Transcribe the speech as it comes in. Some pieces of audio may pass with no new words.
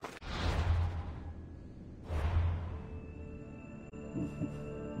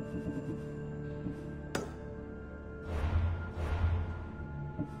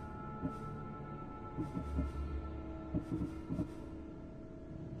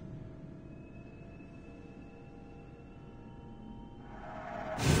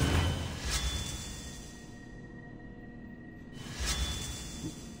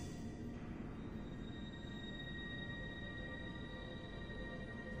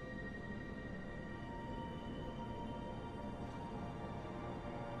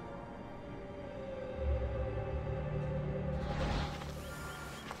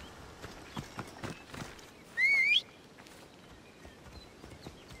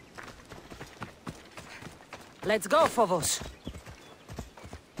Let's go, Phobos.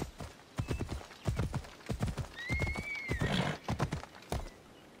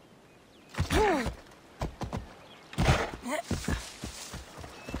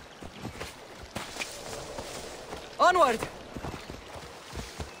 Onward!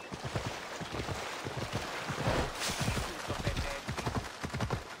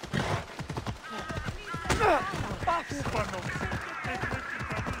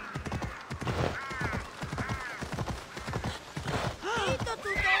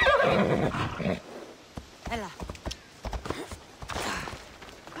 Ella.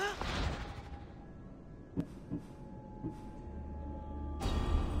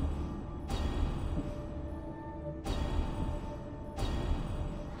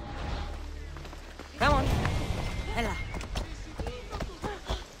 Come on. Ella.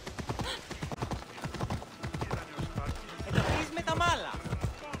 Ενταφείς με τα μάλα.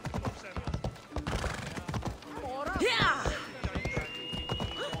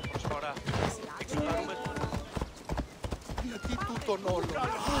 Γιατί τούτον όλο.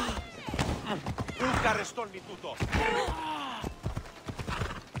 Πού καρεστώνει τούτο.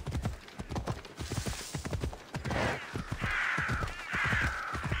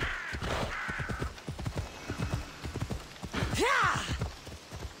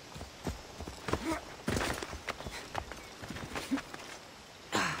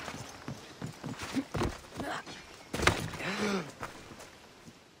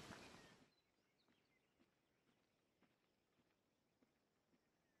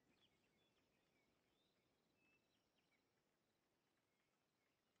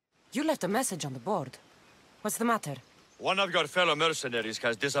 You left a message on the board. What's the matter? One of your fellow mercenaries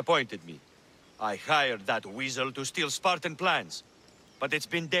has disappointed me. I hired that weasel to steal Spartan plans. But it's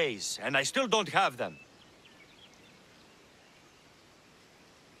been days, and I still don't have them.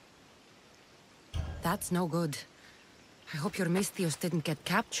 That's no good. I hope your Misthios didn't get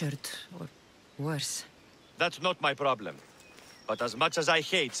captured, or worse. That's not my problem. But as much as I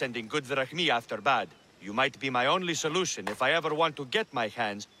hate sending good Drachmi after bad, you might be my only solution if I ever want to get my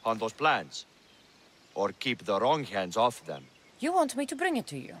hands on those plans. Or keep the wrong hands off them. You want me to bring it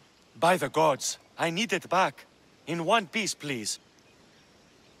to you? By the gods, I need it back. In one piece, please.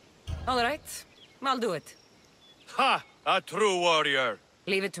 All right, I'll do it. Ha! A true warrior!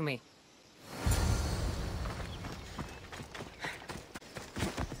 Leave it to me.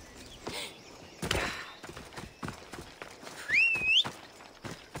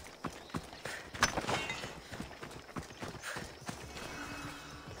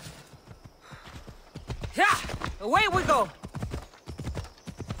 Away we go!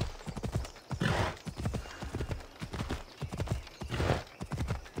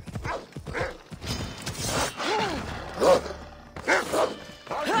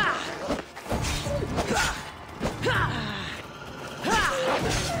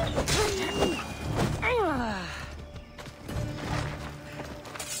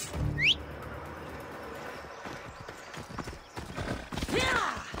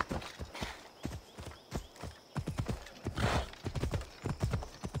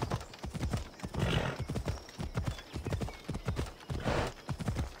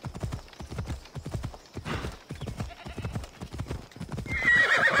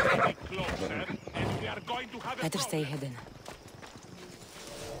 Better stay hidden.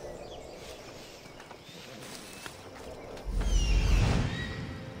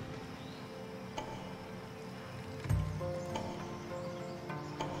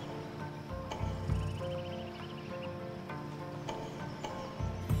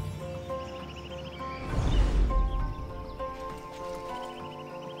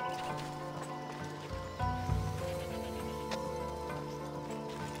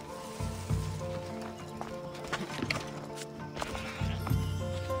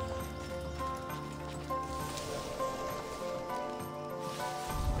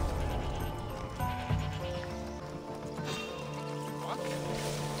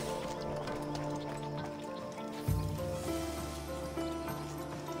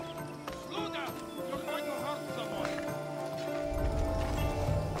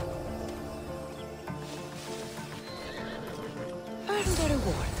 Earned a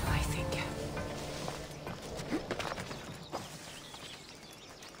reward, I think.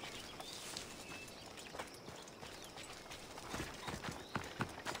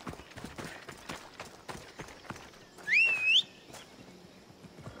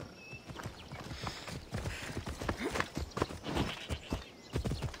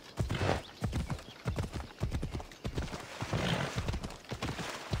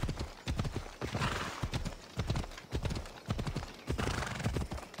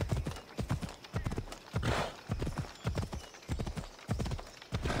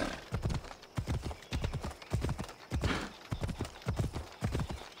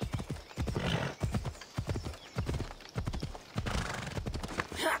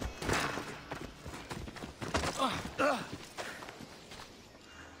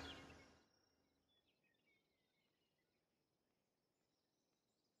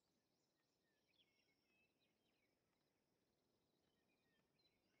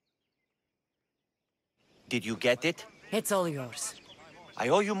 Did you get it? It's all yours. I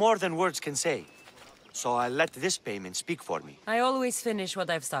owe you more than words can say. So I'll let this payment speak for me. I always finish what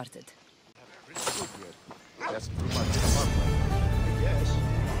I've started. That's too much. Yes.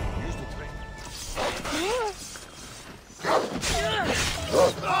 Use the train.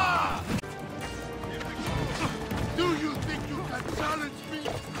 Do you think you can challenge me?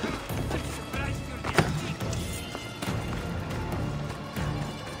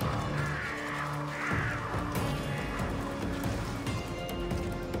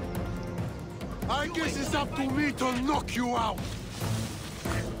 I guess it's up to me to knock you out.